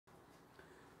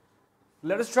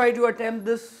Let us try to attempt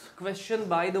this question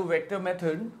by the vector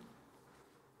method.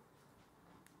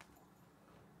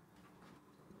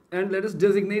 And let us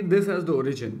designate this as the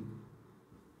origin.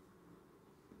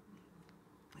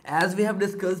 As we have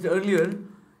discussed earlier,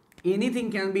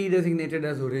 anything can be designated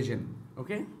as origin.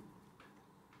 Okay?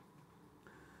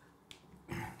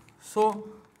 So,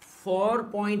 for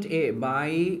point A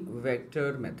by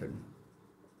vector method.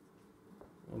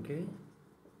 Okay?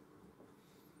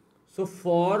 So,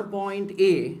 for point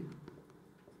A,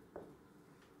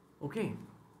 okay,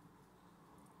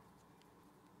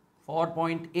 for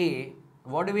point A,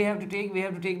 what do we have to take? We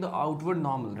have to take the outward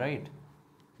normal, right?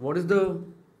 What is the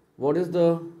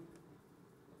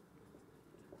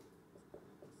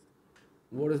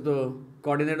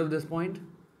coordinate of this point?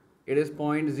 It is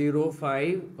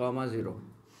 0.05, comma 0.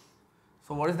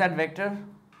 So what is that vector?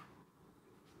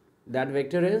 That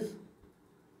vector is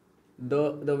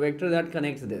the vector that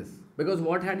connects this. Because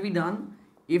what had we done?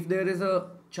 If there is a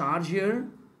charge here,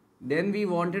 then we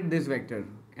wanted this vector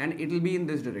and it will be in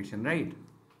this direction, right?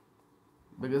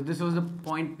 Because this was the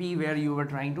point P where you were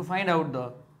trying to find out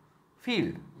the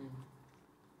field.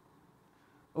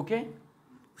 Okay?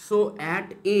 So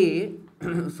at A,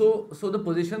 so the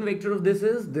position vector of this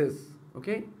is this.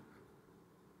 Okay?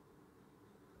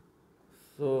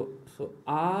 So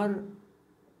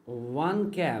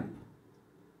R1 cap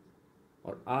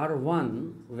or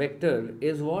R1 vector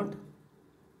is what?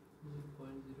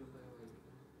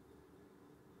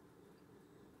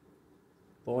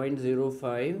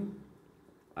 0.05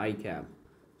 I cap.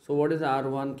 So what is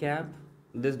R1 cap?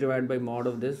 This divided by mod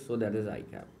of this, so that is I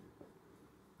cap.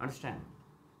 Understand?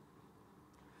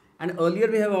 And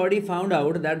earlier we have already found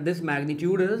out that this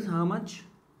magnitude is how much?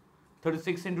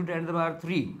 36 into 10 to the power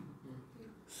 3.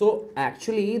 So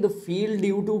actually the field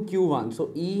due to Q1, so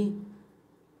E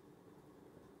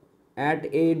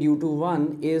at A due to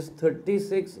 1 is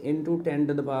 36 into 10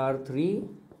 to the power 3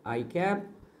 I cap.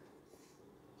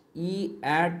 E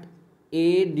at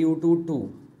A due to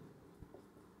 2.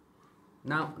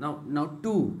 Now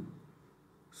 2.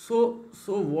 So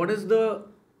what is the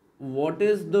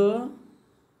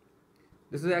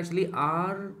this is actually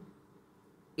R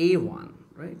A1,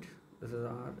 right? This is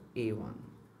R A1.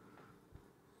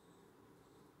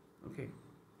 Okay.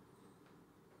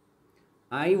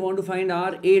 I want to find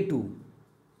R A2.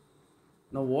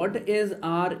 Now what is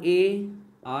R A?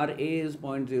 R A is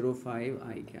 0.05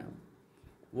 I cap.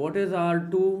 What is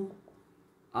R2?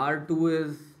 R2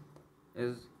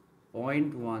 is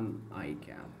 0.1 I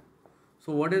cap.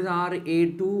 So what is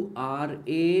RA2?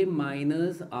 RA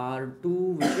minus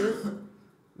R2,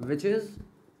 which is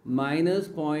minus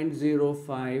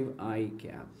 0.05 I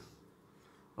cap.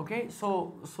 Okay,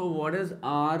 so what is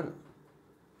RA2?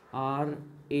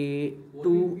 What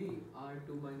will be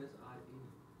R2 minus RA?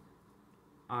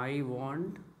 I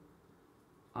want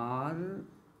R.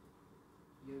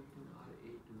 You have written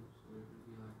RA2, so it will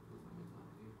be R2 minus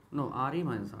RA2. No, RA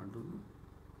minus R2.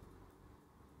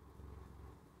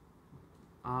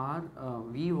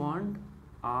 We want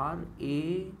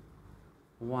RA1,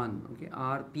 okay,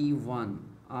 RP1,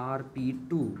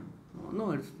 RP2.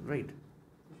 No, it's right.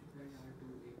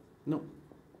 No,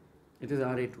 it is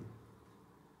RA2.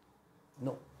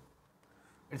 No,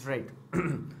 it's right.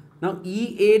 Now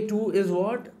EA2 is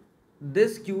what?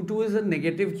 This Q2 is a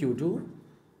negative Q2.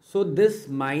 So this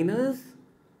minus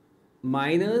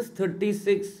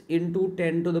 36 into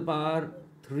 10 to the power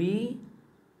 3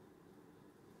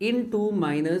 into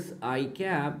minus I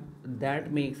cap,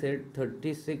 that makes it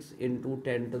 36 into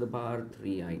 10 to the power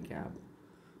 3 I cap.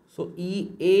 So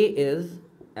EA is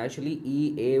actually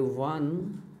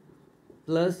EA1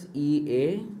 plus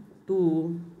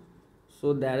EA2,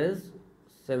 so that is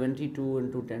 72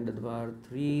 into 10 to the power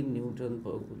 3 Newton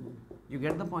per coulomb. You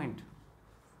get the point?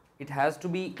 It has to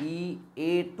be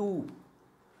EA2.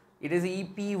 It is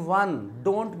EP1.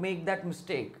 Don't make that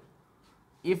mistake.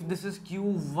 If this is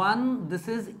Q1, this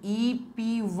is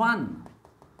EP1.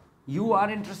 You are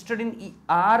interested in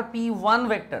RP1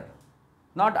 vector,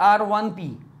 not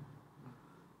R1P.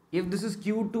 If this is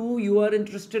Q2, you are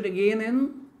interested again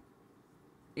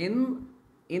in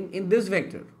this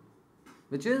vector,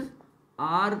 which is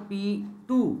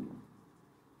RP2.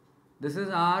 This is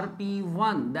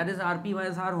RP1, that is RP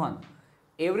minus R1.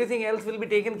 Everything else will be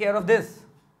taken care of this.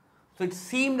 So it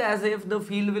seemed as if the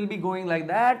field will be going like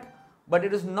that, but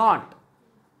it is not.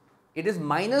 It is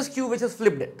minus Q which has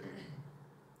flipped it.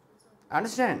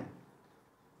 Understand?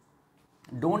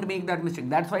 Don't make that mistake.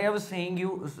 That's why I was telling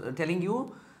you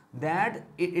that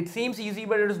it seems easy,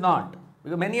 but it is not.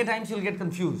 Because many a times you'll get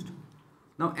confused.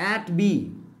 Now at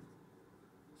B,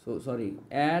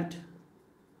 at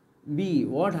B,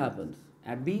 what happens?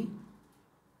 At B,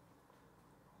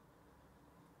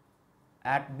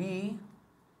 at B.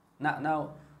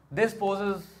 Now this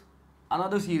poses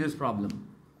another serious problem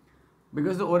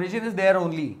because the origin is there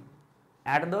only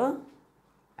at the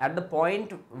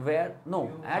point where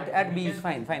no at B is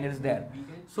fine it is there.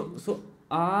 So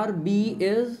RB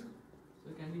is So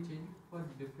can we change it for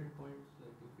different points,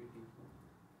 like if we take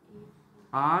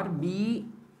RB.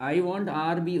 I want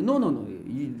RB. No.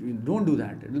 You don't do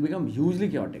that. It will become hugely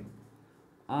chaotic.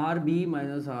 RB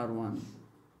minus R1.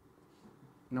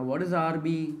 Now what is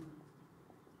RB?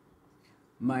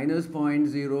 Minus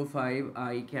 0.05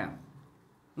 I cap.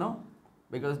 No?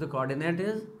 Because the coordinate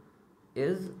is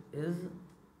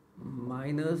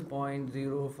minus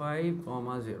 0.05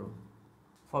 comma 0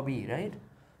 for B, right?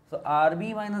 So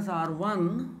RB minus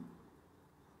R1,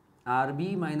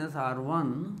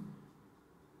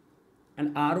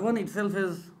 and R1 itself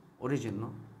is origin,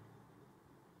 no?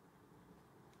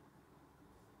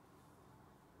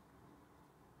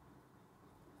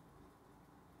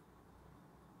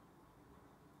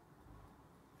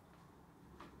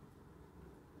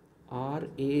 RA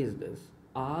is this.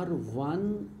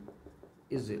 R1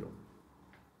 is 0.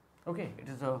 Okay, it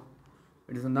is a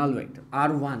null vector.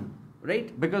 R1,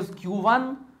 right? Because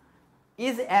Q1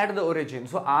 is at the origin.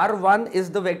 So R1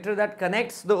 is the vector that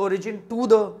connects the origin to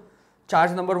the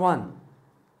charge number 1.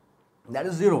 That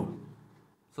is 0.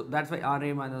 So that's why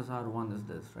RA minus R1 is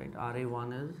this, right?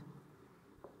 RA1 is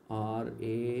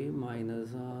RA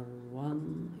minus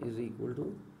R1 is equal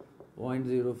to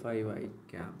 0.05 I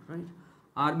cap, right?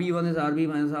 RB1 is RB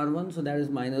minus R1, so that is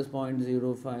minus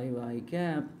 0.05 I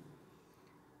cap.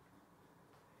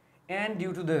 And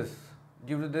due to this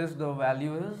the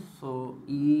value is, so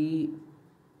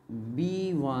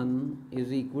EB1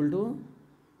 is equal to,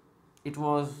 it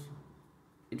was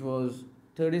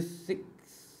 36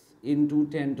 into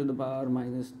 10 to the power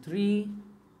minus 3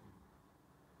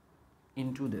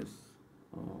 into this.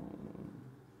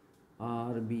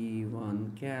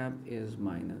 RB1 cap is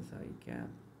minus I cap.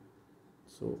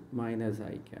 So minus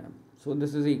I cap. So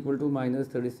this is equal to minus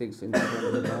 36 into 10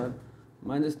 to the power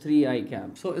minus 3 I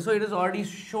cap. So it is already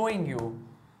showing you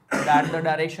that the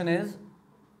direction is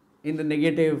in the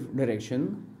negative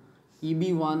direction.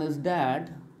 EB1 is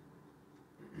that,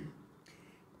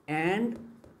 and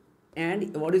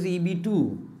what is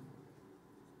EB2?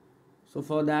 So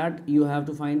for that you have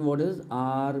to find what is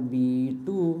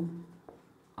RB2.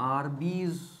 RB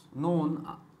is known,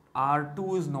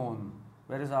 R2 is known.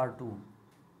 Where is R2?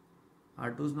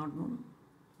 R2 is not known.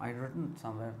 I written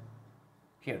somewhere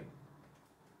here.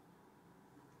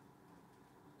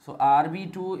 So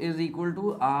RB2 is equal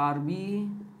to RB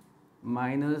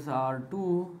minus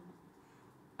R2,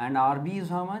 and RB is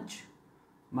how much?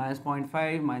 Minus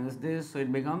 0.5 minus this, so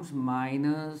it becomes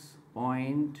minus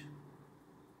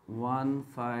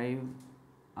 0.15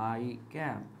 I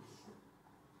cap.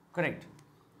 Correct.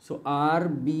 So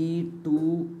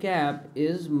RB2 cap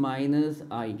is minus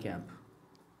I cap.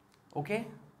 Okay?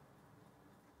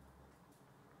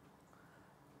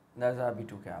 That's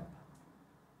RB2 cap.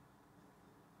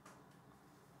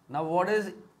 Now what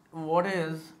is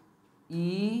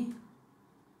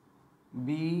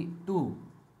EB2?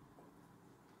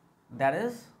 That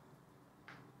is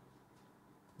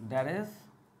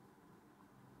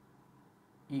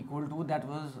equal to, that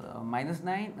was minus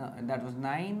 9, that was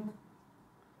 9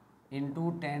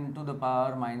 into 10 to the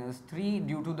power minus 3.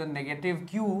 Due to the negative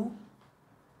q,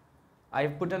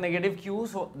 I've put a negative q,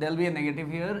 so there'll be a negative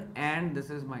here, and this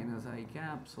is minus I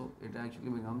cap, so it actually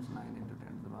becomes 9 into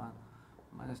 10 to the power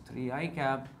minus 3 I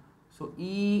cap. So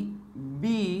EB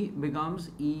becomes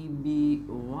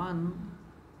EB1.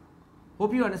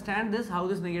 Hope you understand this, how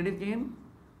this negative came.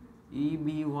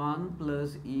 EB1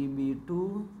 plus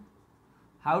EB2.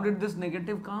 How did this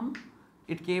negative come?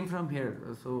 It came from here.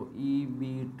 So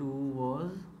EB2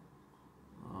 was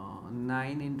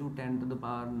 9 into 10 to the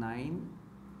power 9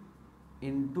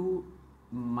 into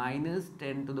minus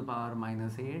 10 to the power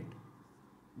minus 8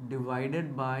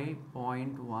 divided by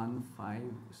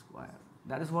 0.15 square.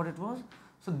 That is what it was.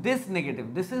 So this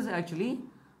negative, this is actually,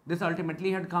 this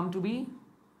ultimately had come to be,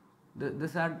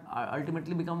 this had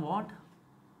ultimately become what?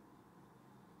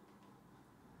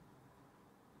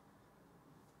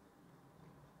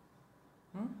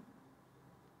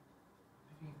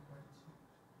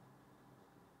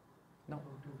 No.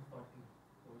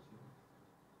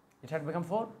 It had become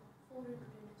 4? 4 into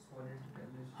 10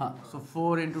 is So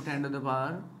 4 into 10 to the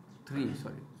power 3,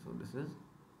 sorry. So this is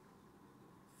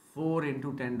 4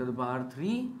 into 10 to the power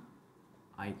 3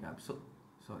 I cap. So,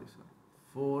 sorry.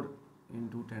 4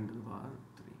 into 10 to the power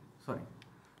 3. Sorry.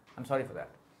 I'm sorry for that.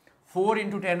 4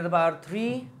 into 10 to the power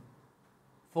 3.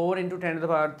 4 into 10 to the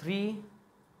power 3.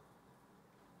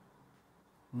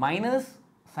 minus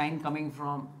sign coming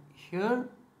from here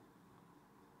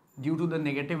due to the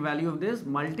negative value of this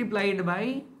multiplied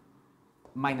by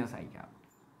minus I cap.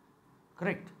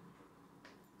 Correct?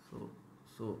 So,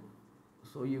 so,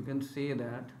 so you can say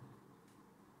that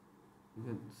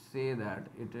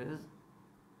it is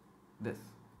this.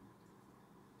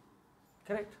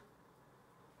 Correct?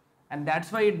 And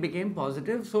that's why it became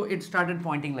positive. So it started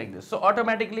pointing like this. So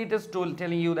automatically it is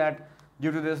telling you that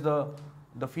due to this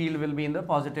the field will be in the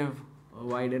positive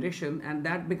y direction, and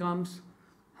that becomes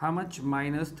how much?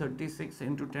 Minus 36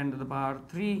 into 10 to the power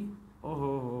 3.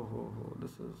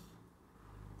 This is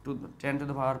to the 10 to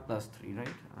the power plus 3, right?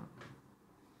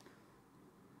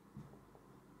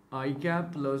 I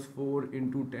cap plus 4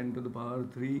 into 10 to the power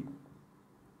 3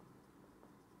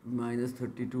 minus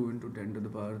 32 into 10 to the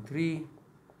power 3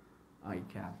 I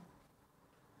cap.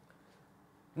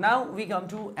 Now we come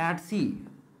to at C.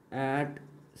 At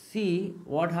C,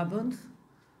 what happens?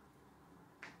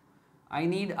 I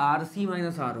need RC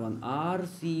minus R1.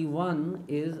 RC1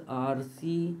 is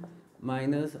RC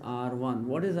minus R1.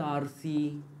 What is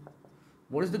RC?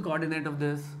 What is the coordinate of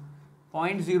this?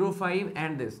 0.05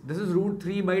 and this. This is root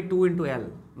 3 by 2 into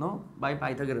L, no? By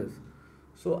Pythagoras.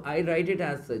 So I write it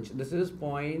as such. This is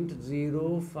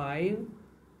 0.05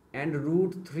 and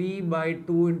root 3 by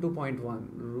 2 into 0.1.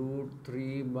 Root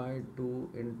 3 by 2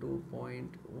 into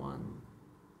 0.1.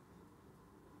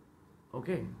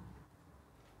 Okay.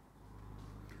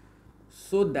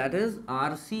 So that is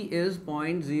RC is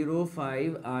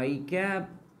 0.05 I cap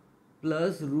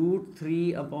plus root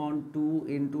 3 upon 2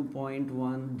 into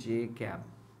 0.1 J cap.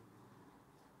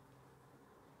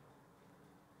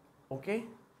 Okay.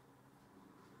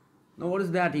 Now what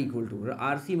is that equal to?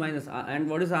 RC minus R, and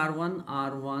what is R1?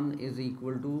 R1 is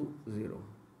equal to 0.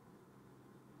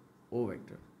 O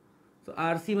vector. So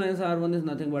RC minus R1 is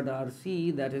nothing but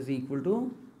RC, that is equal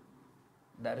to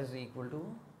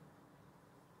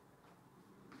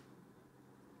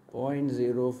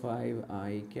 0.05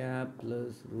 I cap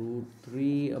plus root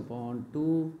 3 upon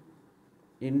 2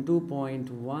 into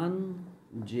 0.1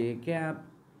 J cap.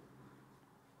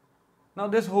 Now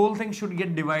this whole thing should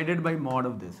get divided by mod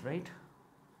of this, right?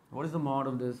 What is the mod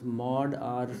of this? Mod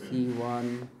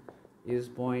RC1 is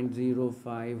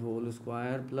 0.05 whole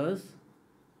square plus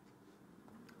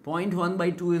 0.1 by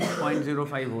 2 is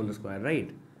 0.05 whole square, right?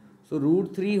 So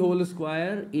root 3 whole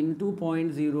square into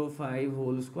 0.05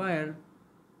 whole square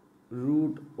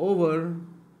root over,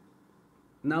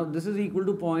 now this is equal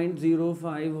to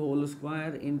 0.05 whole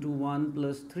square into 1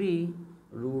 plus 3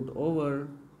 root over.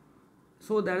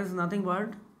 So that is nothing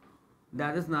but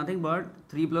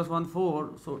 3 plus 1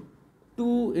 4. So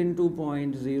 2 into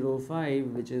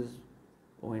 0.05, which is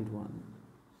 0.1.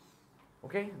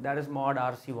 Okay, that is mod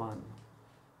RC1.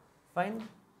 Fine.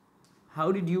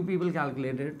 How did you people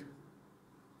calculate it?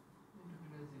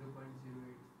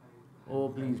 Oh,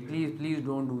 please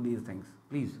don't do these things.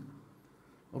 Please.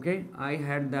 Okay, I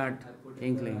had that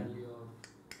inkling.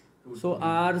 So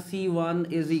RC1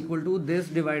 is equal to this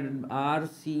divided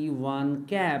RC1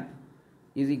 cap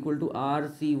is equal to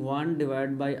RC1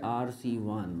 divided by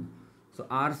RC1. So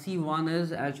RC1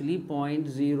 is actually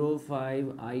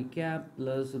 0.05 I cap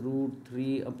plus root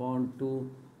 3 upon 2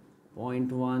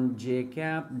 0.1 J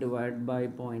cap divided by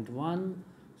 0.1.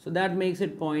 So that makes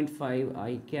it 0.5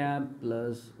 I cap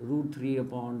plus root 3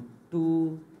 upon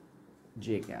 2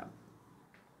 J cap.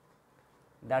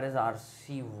 That is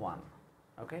RC1.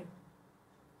 Okay.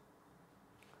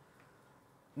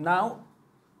 Now,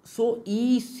 so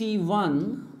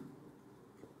EC1,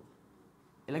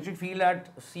 electric field at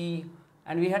C,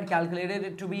 and we had calculated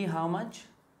it to be how much?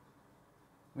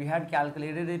 We had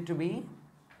calculated it to be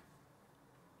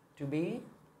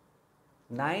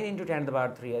 9 into 10 to the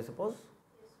power 3, I suppose.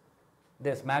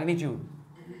 This magnitude.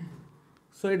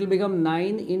 So it will become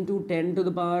 9 into 10 to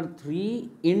the power 3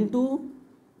 into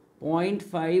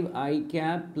 0.5 I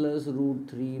cap plus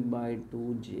root 3 by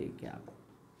 2 J cap.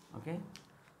 Okay.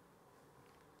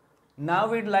 Now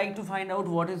we'd like to find out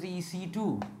what is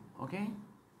EC2. Okay.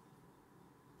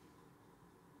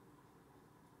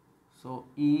 So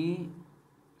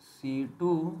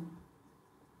EC2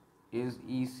 is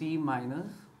EC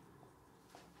minus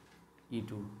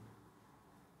E2.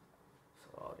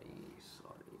 Sorry.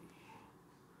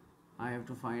 I have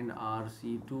to find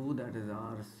RC2, that is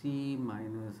RC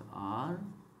minus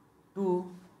R2.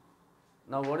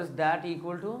 Now what is that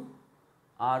equal to?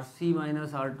 RC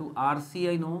minus R2. RC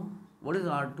I know. What is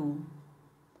R2?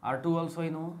 R2 also I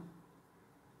know.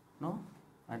 No?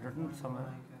 I don't know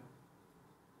somewhere.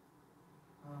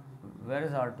 Where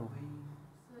is R2?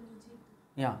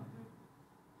 Yeah.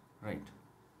 Right.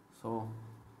 So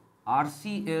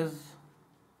RC is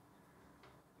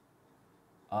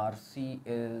RC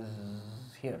is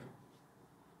here.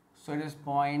 So it is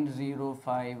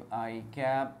 0.05 I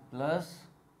cap plus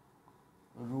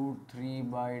root 3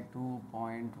 by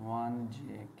 2.1 J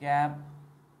cap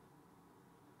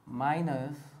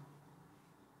minus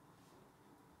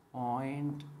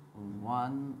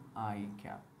 0.1 I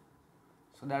cap.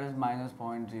 So that is minus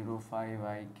 0.05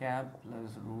 I cap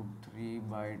plus root 3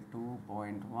 by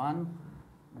 2.1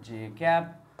 J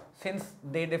cap. Since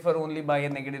they differ only by a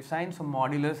negative sign, so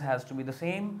modulus has to be the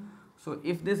same. So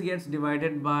if this gets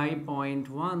divided by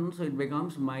 0.1, so it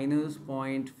becomes minus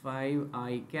 0.5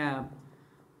 I cap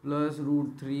plus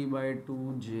root 3 by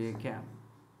 2 J cap.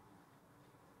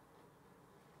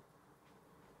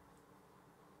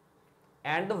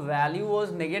 And the value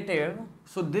was negative,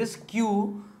 so this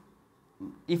Q,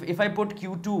 if I put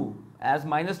Q2 as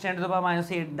minus 10 to the power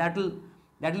minus 8, that will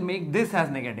make this as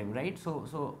negative, right? So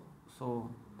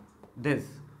this,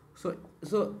 so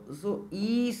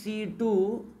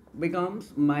EC2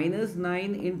 becomes minus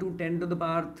 9 into 10 to the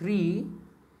power 3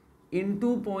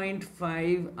 into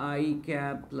 0.5 I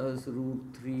cap plus root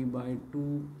 3 by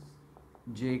 2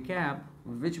 J cap,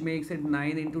 which makes it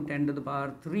 9 into 10 to the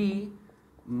power 3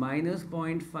 minus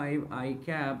 0.5 I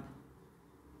cap.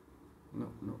 No,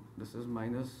 this is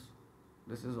minus,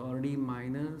 this is already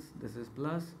minus, this is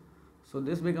plus, so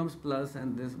this becomes plus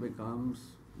and this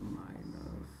becomes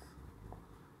minus.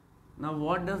 Now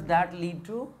what does that lead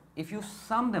to? If you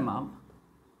sum them up,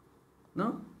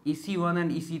 no, EC1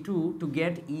 and EC2, to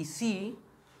get EC,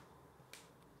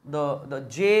 the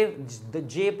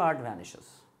J part vanishes,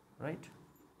 right?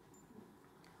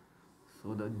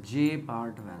 So the J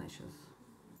part vanishes.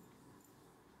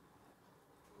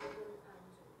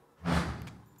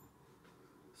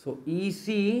 So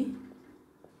EC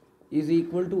is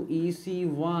equal to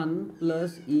EC1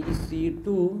 plus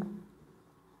EC2,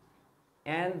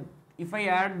 and if I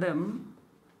add them,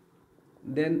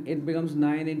 then it becomes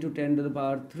 9 into 10 to the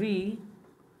power 3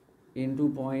 into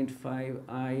 0.5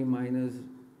 I minus,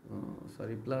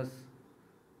 plus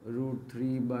root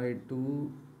 3 by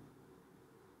 2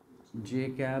 J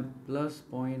cap plus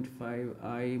 0.5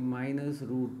 I minus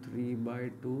root 3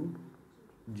 by 2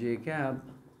 J cap.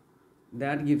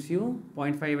 That gives you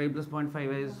 0.5 I plus 0.5 I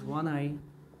is 1 I.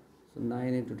 So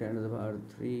 9 into 10 to the power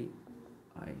 3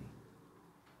 I.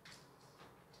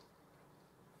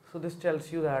 So this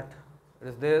tells you that it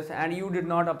is this, and you did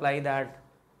not apply that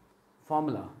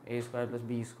formula a square plus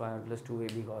b square plus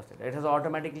 2ab cos theta. It has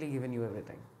automatically given you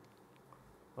everything.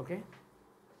 Okay.